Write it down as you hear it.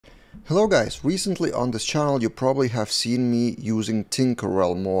Hello guys, recently on this channel you probably have seen me using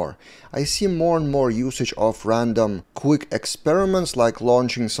Tinkerwell more. I see more and more usage of random quick experiments like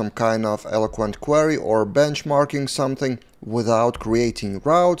launching some kind of eloquent query or benchmarking something without creating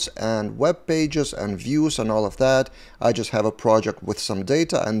routes and web pages and views and all of that. I just have a project with some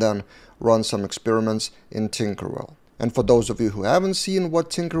data and then run some experiments in Tinkerwell. And for those of you who haven't seen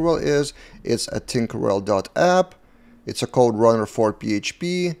what Tinkerwell is, it's a tinkerwell.app. It's a code runner for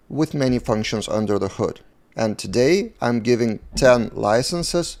PHP with many functions under the hood. And today I'm giving 10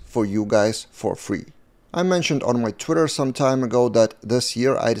 licenses for you guys for free. I mentioned on my Twitter some time ago that this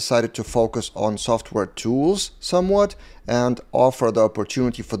year I decided to focus on software tools somewhat and offer the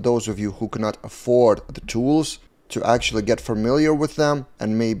opportunity for those of you who cannot afford the tools to actually get familiar with them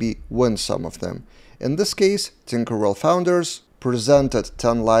and maybe win some of them. In this case, Tinkerwell founders presented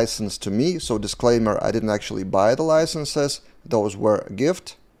 10 licenses to me, so disclaimer, I didn't actually buy the licenses, those were a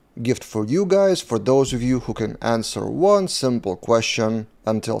gift. Gift for you guys, for those of you who can answer one simple question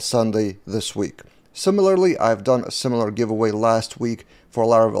until Sunday this week. Similarly, I've done a similar giveaway last week for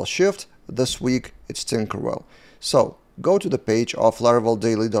Laravel Shift, this week it's Tinkerwell. So, go to the page of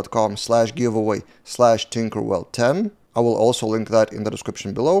laraveldaily.com/giveaway/Tinkerwell10. I will also link that in the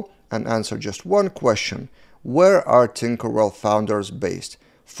description below and answer just one question. Where are Tinkerwell founders based?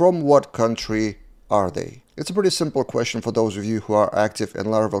 From what country are they? It's a pretty simple question for those of you who are active in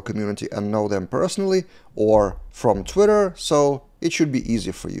Laravel community and know them personally or from Twitter, so it should be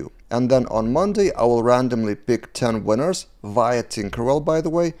easy for you. And then on Monday, I will randomly pick 10 winners via Tinkerwell, by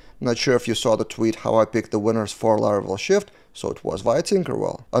the way. Not sure if you saw the tweet how I picked the winners for Laravel Shift, so it was via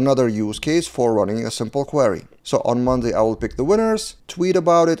Tinkerwell. Another use case for running a simple query. So on Monday, I will pick the winners, tweet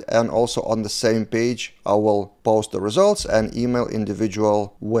about it, and also on the same page, I will post the results and email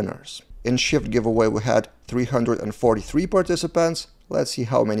individual winners. In Shift giveaway, we had 343 participants. Let's see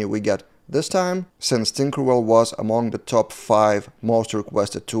how many we get this time, since Tinkerwell was among the top 5 most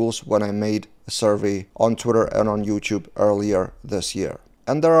requested tools when I made a survey on Twitter and on YouTube earlier this year.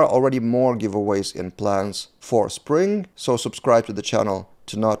 And there are already more giveaways in plans for spring, so subscribe to the channel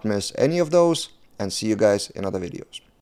to not miss any of those, and see you guys in other videos.